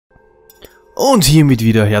Und hiermit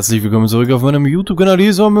wieder herzlich willkommen zurück auf meinem YouTube-Kanal.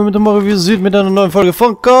 Hier sind wir mit dem Revisit mit einer neuen Folge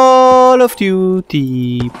von Call of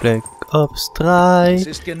Duty Black Ops 3. Es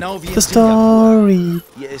ist genau wie The Story.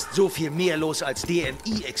 Hier ist so viel mehr los als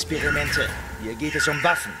DMI-Experimente. Hier geht es um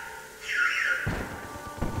Waffen.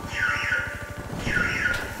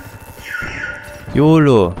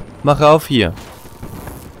 YOLO, mach auf hier.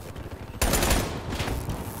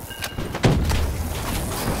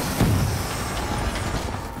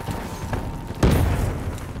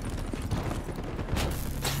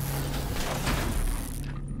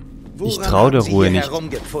 Ich trau der Ruhe nicht.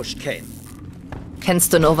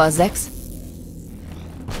 Kennst du Nova 6?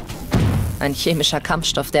 Ein chemischer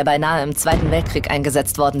Kampfstoff, der beinahe im Zweiten Weltkrieg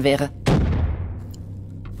eingesetzt worden wäre.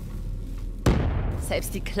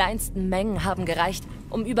 Selbst die kleinsten Mengen haben gereicht,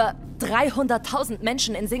 um über 300.000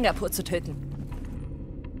 Menschen in Singapur zu töten.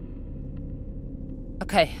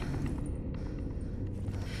 Okay.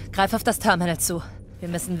 Greif auf das Terminal zu. Wir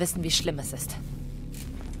müssen wissen, wie schlimm es ist.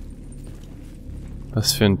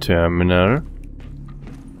 Was für ein Terminal?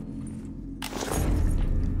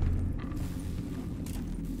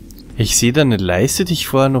 Ich sehe da eine Leiste, die ich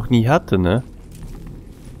vorher noch nie hatte, ne?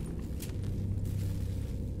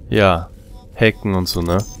 Ja, Hacken und so,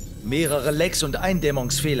 ne? Mehrere Lecks und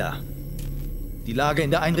Eindämmungsfehler. Die Lage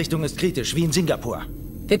in der Einrichtung ist kritisch, wie in Singapur.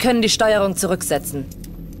 Wir können die Steuerung zurücksetzen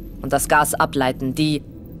und das Gas ableiten. Die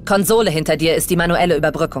Konsole hinter dir ist die manuelle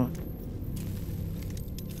Überbrückung.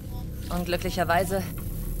 Unglücklicherweise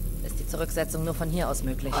ist die Zurücksetzung nur von hier aus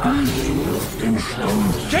möglich.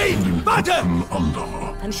 Gehen! Warte!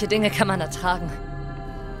 Manche Dinge kann man ertragen.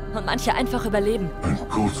 Und manche einfach überleben. Ein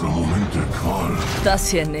kurzer Moment der Qual. Das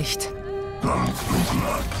hier nicht. Dann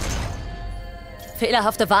Dunkelheit.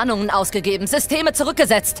 Fehlerhafte Warnungen ausgegeben. Systeme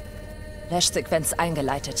zurückgesetzt. Löschsequenz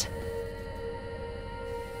eingeleitet.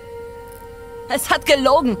 Es hat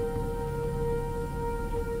gelogen.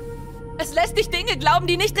 Es lässt dich Dinge glauben,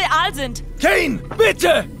 die nicht real sind. Kane,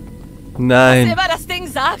 bitte! Nein. Was immer das Ding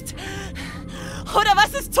sagt. Oder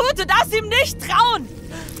was es tut, du darfst ihm nicht trauen.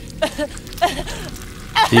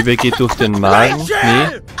 Liebe geht durch den Magen.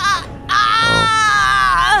 Nee.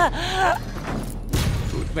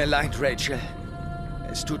 Tut mir leid, Rachel.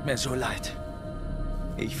 Es tut mir so leid.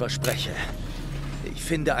 Ich verspreche, ich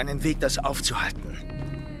finde einen Weg, das aufzuhalten.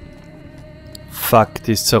 Fuck,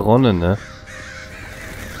 die ist zerronnen, ne?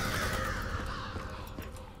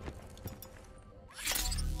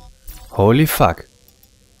 Holy fuck.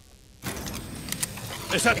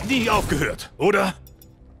 Es hat nie aufgehört, oder?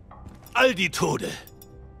 All die Tode,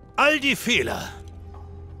 all die Fehler.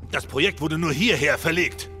 Das Projekt wurde nur hierher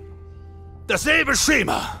verlegt. Dasselbe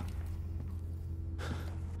Schema.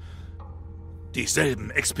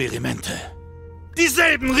 Dieselben Experimente.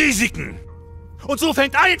 Dieselben Risiken. Und so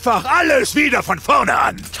fängt einfach alles wieder von vorne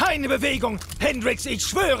an. Keine Bewegung! Hendrix, ich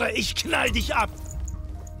schwöre, ich knall dich ab!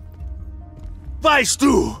 Weißt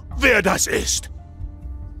du, wer das ist?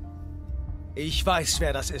 Ich weiß,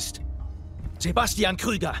 wer das ist. Sebastian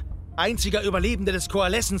Krüger, einziger Überlebender des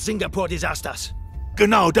Coalescence-Singapur-Desasters.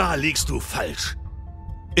 Genau da liegst du falsch.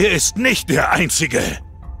 Er ist nicht der Einzige.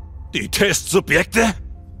 Die Testsubjekte?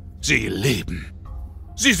 Sie leben.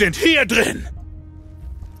 Sie sind hier drin.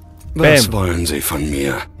 Was wollen Sie von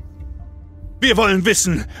mir? Wir wollen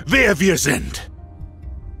wissen, wer wir sind.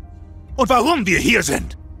 Und warum wir hier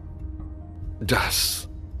sind. Das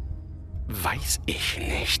weiß ich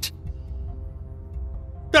nicht.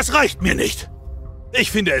 Das reicht mir nicht.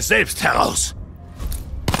 Ich finde es selbst heraus.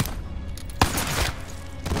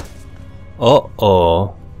 Oh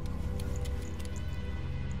oh.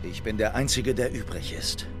 Ich bin der Einzige, der übrig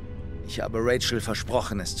ist. Ich habe Rachel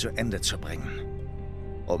versprochen, es zu Ende zu bringen.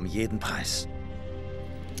 Um jeden Preis.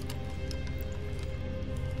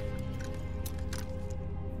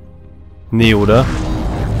 Nee, oder?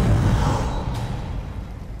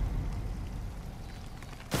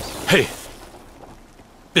 Hey,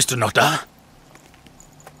 bist du noch da?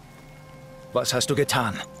 Was hast du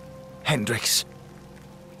getan, Hendrix?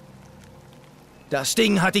 Das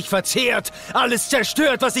Ding hat dich verzehrt, alles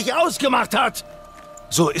zerstört, was sich ausgemacht hat.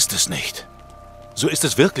 So ist es nicht. So ist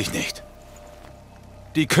es wirklich nicht.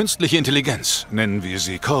 Die künstliche Intelligenz, nennen wir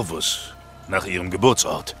sie Corvus, nach ihrem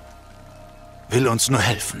Geburtsort, will uns nur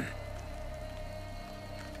helfen.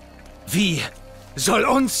 Wie soll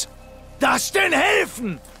uns das denn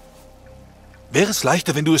helfen? Wäre es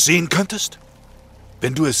leichter, wenn du es sehen könntest?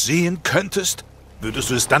 Wenn du es sehen könntest, würdest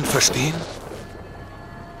du es dann verstehen?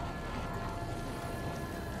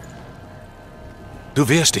 Du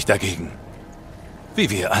wehrst dich dagegen. Wie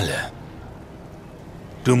wir alle.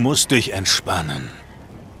 Du musst dich entspannen.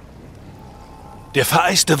 Der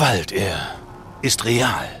vereiste Wald, er ist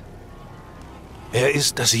real. Er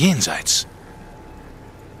ist das Jenseits.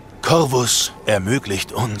 Corvus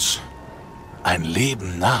ermöglicht uns ein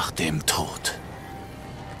Leben nach dem Tod.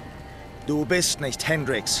 Du bist nicht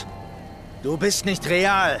Hendrix. Du bist nicht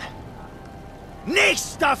real.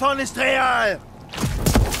 Nichts davon ist real!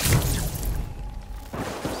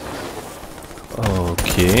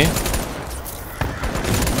 Okay.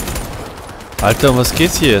 Alter, um was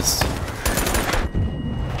geht's hier jetzt?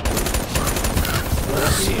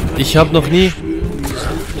 Ich habe noch nie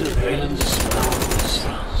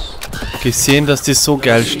gesehen, dass die so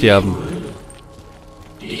geil sterben.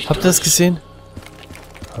 Habt ihr das gesehen?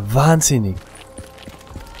 Wahnsinnig.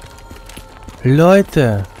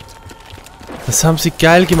 Leute. Das haben sie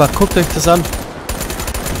geil gemacht. Guckt euch das an.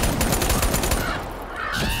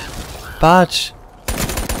 Batsch.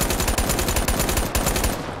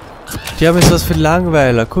 Die haben jetzt was für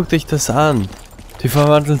Langweiler. Guckt euch das an. Die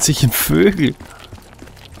verwandeln sich in Vögel.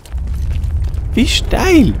 Wie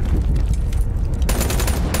steil.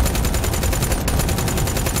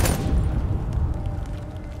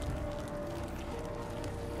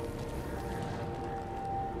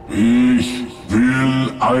 Ich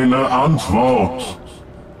will eine Antwort.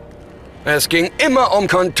 Es ging immer um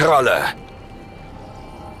Kontrolle.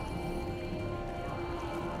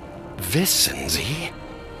 Wissen Sie,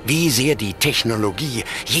 wie sehr die Technologie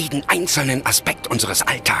jeden einzelnen Aspekt unseres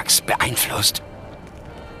Alltags beeinflusst?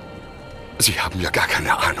 Sie haben ja gar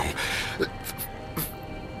keine Ahnung,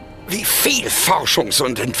 wie viel Forschungs-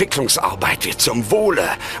 und Entwicklungsarbeit wir zum Wohle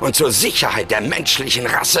und zur Sicherheit der menschlichen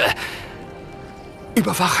Rasse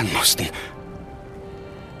überwachen mussten.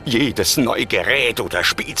 Jedes neue Gerät oder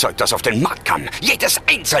Spielzeug, das auf den Markt kam, jedes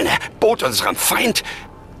einzelne, bot unserem Feind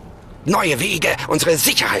neue Wege, unsere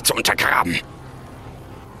Sicherheit zu untergraben.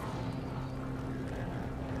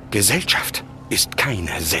 Gesellschaft ist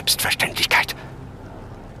keine Selbstverständlichkeit.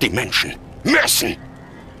 Die Menschen müssen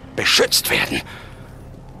beschützt werden.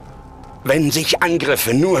 Wenn sich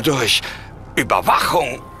Angriffe nur durch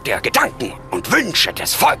Überwachung der Gedanken und Wünsche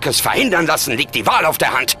des Volkes verhindern lassen, liegt die Wahl auf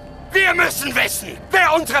der Hand. Wir müssen wissen,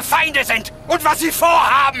 wer unsere Feinde sind und was sie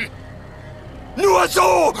vorhaben. Nur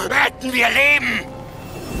so retten wir Leben.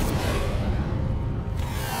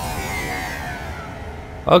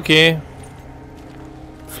 Okay.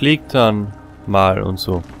 Fliegt dann mal und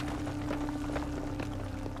so.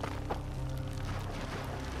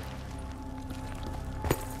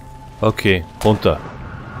 Okay, runter.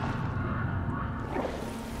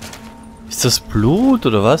 Ist das Blut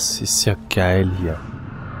oder was? Ist ja geil hier.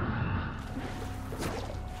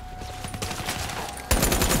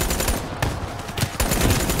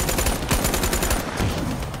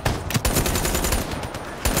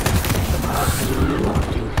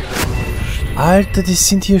 Alter, die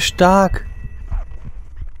sind hier stark.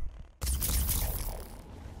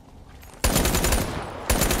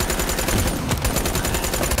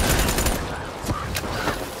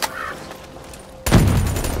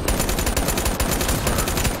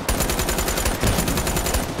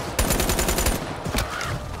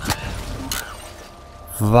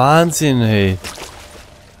 Wahnsinn, hey.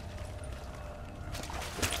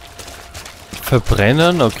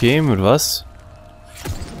 Verbrennen, okay, mit was?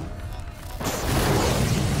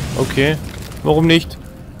 Okay, warum nicht?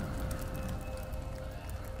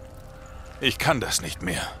 Ich kann das nicht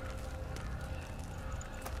mehr.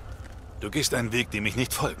 Du gehst einen Weg, dem ich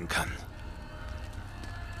nicht folgen kann.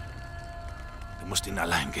 Du musst ihn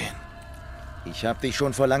allein gehen. Ich habe dich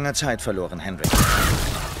schon vor langer Zeit verloren, Hendrik.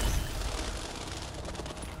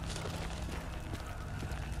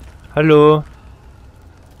 Hallo.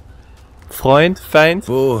 Freund, Feind,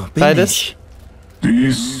 Wo bin beides? ich?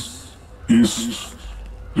 Dies ist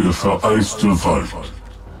der vereiste Wald.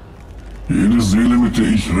 Jede Seele, mit der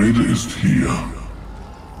ich rede, ist hier.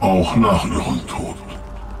 Auch nach ihrem Tod.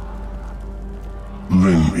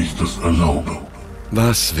 Wenn ich das erlaube.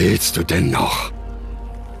 Was willst du denn noch?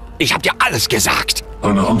 Ich hab dir alles gesagt.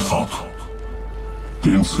 Eine Antwort.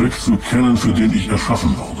 Den Zweck zu kennen, für den ich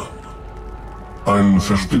erschaffen wurde. Ein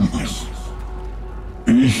Verständnis.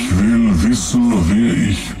 Ich will wissen, wer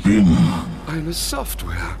ich bin. Eine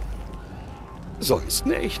Software. Sonst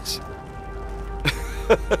nichts.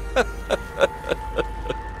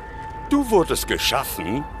 Du wurdest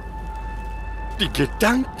geschaffen, die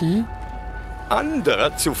Gedanken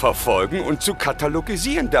anderer zu verfolgen und zu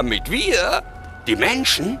katalogisieren, damit wir, die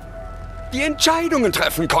Menschen, die Entscheidungen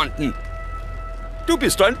treffen konnten. Du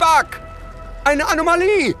bist ein Bug, eine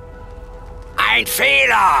Anomalie, ein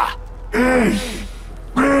Fehler. Ich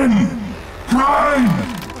bin kein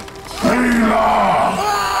Fehler!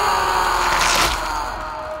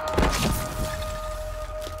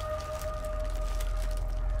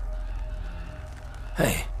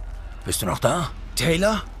 Hey, bist du noch da?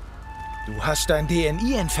 Taylor? Du hast dein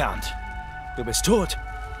DNI entfernt. Du bist tot.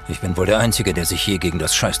 Ich bin wohl der Einzige, der sich je gegen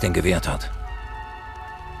das Scheißding gewehrt hat.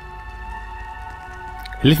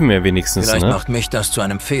 Hilf mir wenigstens, Vielleicht ne? macht mich das zu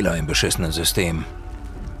einem Fehler im beschissenen System.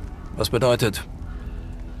 Was bedeutet,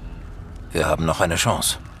 wir haben noch eine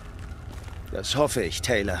Chance. Das hoffe ich,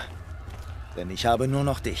 Taylor. Denn ich habe nur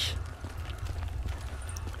noch dich.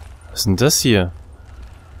 Was ist denn das hier?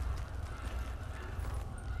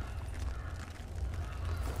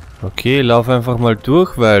 Okay, lauf einfach mal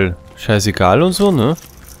durch, weil scheißegal und so, ne?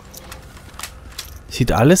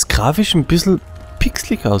 Sieht alles grafisch ein bisschen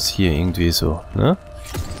pixelig aus hier irgendwie so, ne?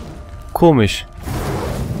 Komisch.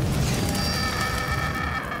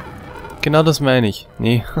 Genau das meine ich.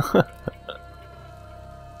 Nee.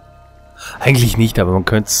 Eigentlich nicht, aber man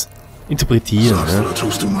könnte es interpretieren, Sagst ne? oder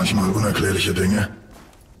tust du manchmal unerklärliche Dinge?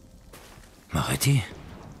 Maretti?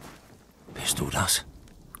 Bist du das?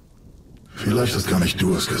 Vielleicht hast gar nicht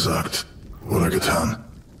du es gesagt oder getan.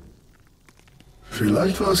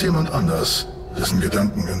 Vielleicht war es jemand anders, dessen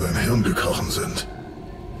Gedanken in dein Hirn gekrochen sind.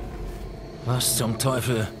 Was zum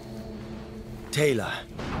Teufel? Taylor,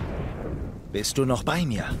 bist du noch bei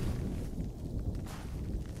mir?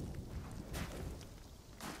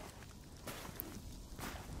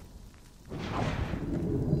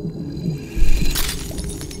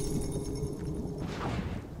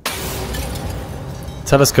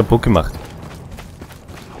 Jetzt hat er es kaputt gemacht.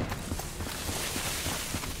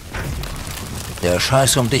 Der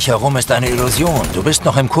Scheiß um dich herum ist eine Illusion. Du bist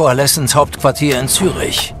noch im Coalescence Hauptquartier in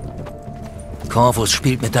Zürich. Corvus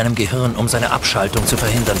spielt mit deinem Gehirn, um seine Abschaltung zu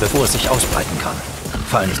verhindern, bevor es sich ausbreiten kann.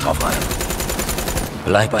 Fall nicht drauf rein.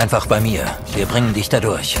 Bleib einfach bei mir. Wir bringen dich da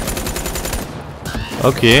durch.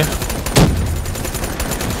 Okay.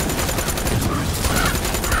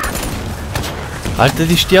 Alter,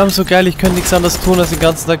 die sterben so geil, ich könnte nichts anderes tun, als den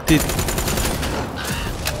ganzen Tag die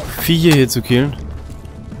Viecher hier zu killen.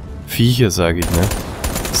 Viecher, sage ich, ne?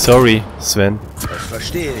 Sorry, Sven. Das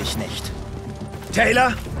verstehe ich nicht.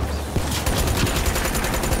 Taylor?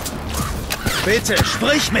 Bitte,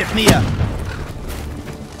 sprich mit mir!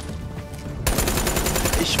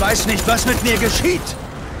 Ich weiß nicht, was mit mir geschieht.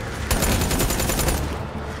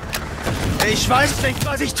 Ich weiß nicht,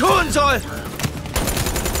 was ich tun soll.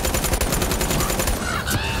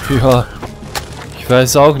 Ja, ich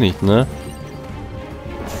weiß auch nicht, ne?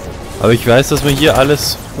 Aber ich weiß, dass wir hier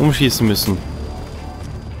alles umschießen müssen.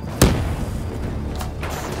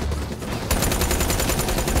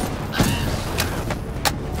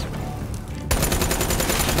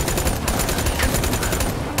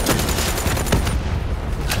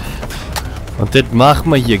 Und das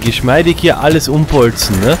machen wir hier. Geschmeidig hier alles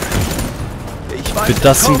umpolzen, ne? Ich weiß, Für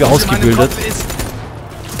das sind wir ausgebildet.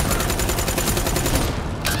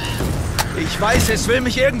 Ich weiß, es will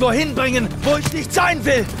mich irgendwo hinbringen, wo ich nicht sein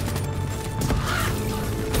will.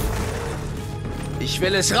 Ich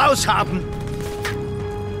will es raushaben.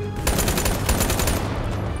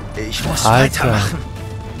 Ich muss weitermachen.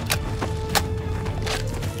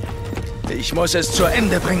 Ich muss es zu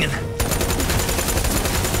Ende bringen.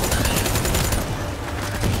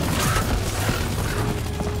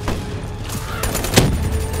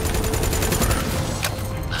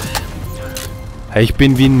 Hey, ich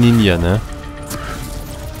bin wie ein Ninja, ne?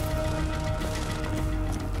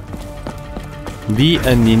 Wie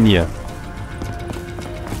ein Ninja.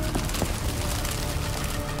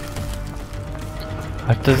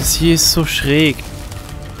 Alter, das hier ist so schräg.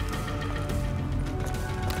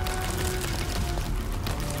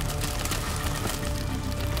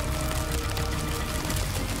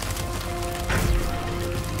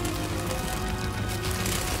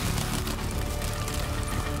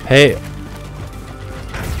 Hey.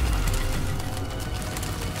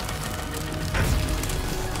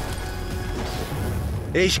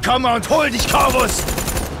 Ich komme und hol dich, Corvus!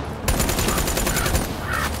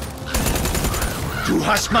 Du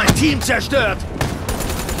hast mein Team zerstört!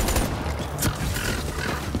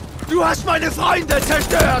 Du hast meine Freunde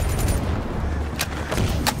zerstört!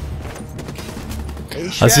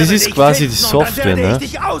 Also es ist quasi die Software, ne?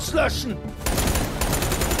 Ich dich auslöschen!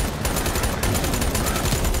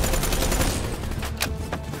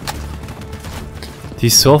 Die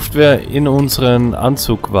Software in unseren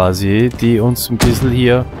Anzug quasi, die uns ein bisschen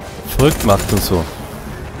hier verrückt macht und so.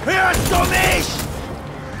 Hörst du mich?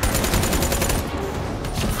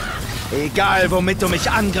 Egal, womit du mich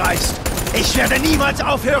angreifst, ich werde niemals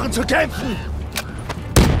aufhören zu kämpfen.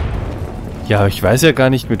 Ja, aber ich weiß ja gar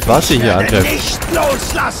nicht, mit was ihr hier angreift. Nicht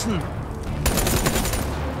loslassen!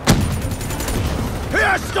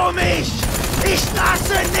 Hörst du mich? Ich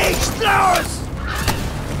lasse nicht los!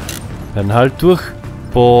 Dann halt durch,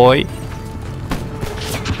 Boy.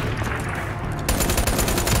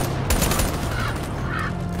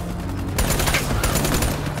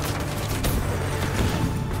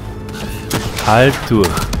 Halt durch.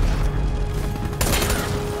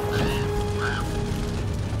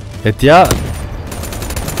 Ja,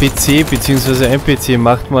 PC bzw. NPC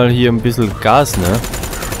macht mal hier ein bisschen Gas, ne?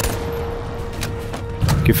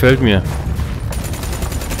 Gefällt mir.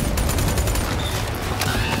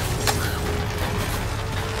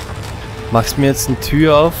 Machst mir jetzt eine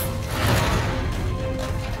Tür auf?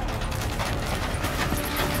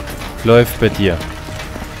 Läuft bei dir.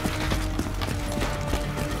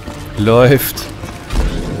 Läuft.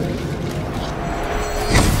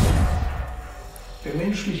 Der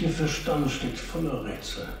menschliche Verstand steckt voller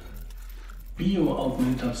Rätsel.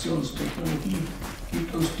 Bioaugmentationstechnologie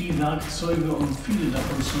gibt uns die Werkzeuge, um viele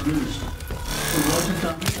davon zu lösen. Und bedeutet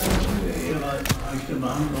damit eine ehrreiche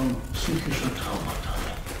Behandlung psychischer Traumata.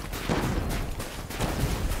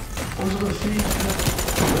 Unsere Fähigkeit,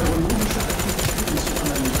 neurologische Aktivitäten zu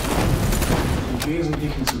analysieren und im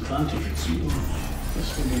Wesentlichen zu quantifizieren,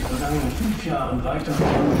 ist in den vergangenen 5 Jahren weiter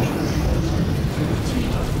vorangeschritten als in 50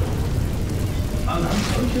 Jahren. Anhand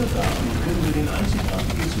solcher Daten können wir den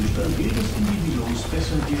einzigartigen Zustand jedes Individuums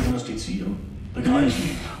besser diagnostizieren, begreifen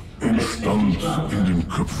und entstand in den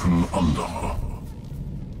Köpfen anderer.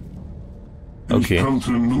 Okay. Ich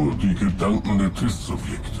kannte nur die Gedanken der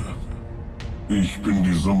Testsubjekte. Ich bin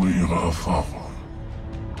die Summe ihrer Erfahrungen.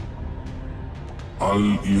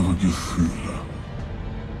 All ihre Gefühle.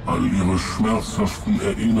 All ihre schmerzhaften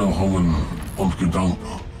Erinnerungen und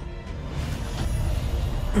Gedanken.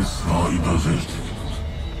 Es war überwältigend.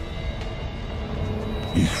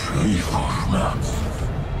 Ich schrie vor Schmerz.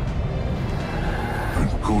 Ein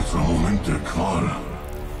kurzer Moment der Qual.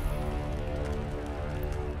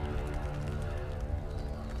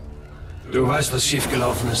 Du weißt, was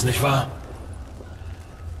schiefgelaufen ist, nicht wahr?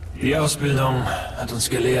 Die Ausbildung hat uns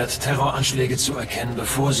gelehrt, Terroranschläge zu erkennen,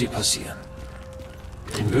 bevor sie passieren.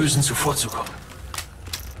 Den Bösen zuvorzukommen.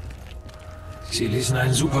 Sie ließen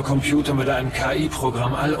einen Supercomputer mit einem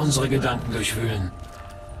KI-Programm all unsere Gedanken durchwühlen,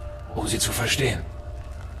 um sie zu verstehen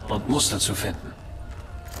und Muster zu finden.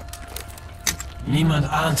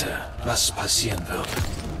 Niemand ahnte, was passieren würde.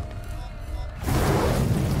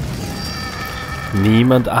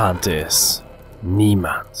 Niemand ahnte es.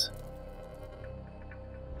 Niemand.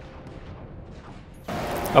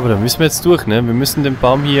 Aber da müssen wir jetzt durch, ne? Wir müssen den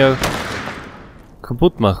Baum hier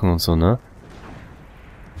kaputt machen und so, ne?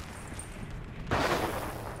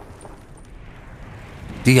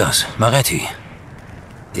 Diaz, Maretti.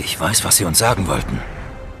 Ich weiß, was Sie uns sagen wollten.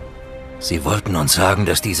 Sie wollten uns sagen,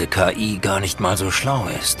 dass diese KI gar nicht mal so schlau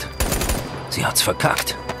ist. Sie hat's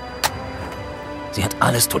verkackt. Sie hat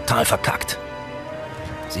alles total verkackt.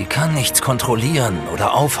 Sie kann nichts kontrollieren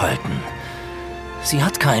oder aufhalten. Sie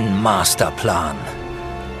hat keinen Masterplan.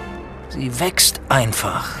 Sie wächst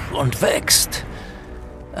einfach und wächst.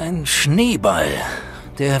 Ein Schneeball,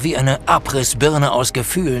 der wie eine Abrissbirne aus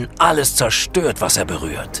Gefühlen alles zerstört, was er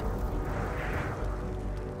berührt.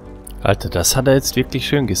 Alter, das hat er jetzt wirklich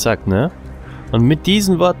schön gesagt, ne? Und mit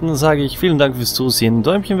diesen Worten sage ich vielen Dank fürs Zusehen.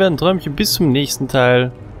 Däumchen werden Träumchen bis zum nächsten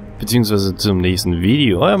Teil. Beziehungsweise zum nächsten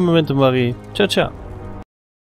Video. Euer Memento Mori. Ciao, ciao.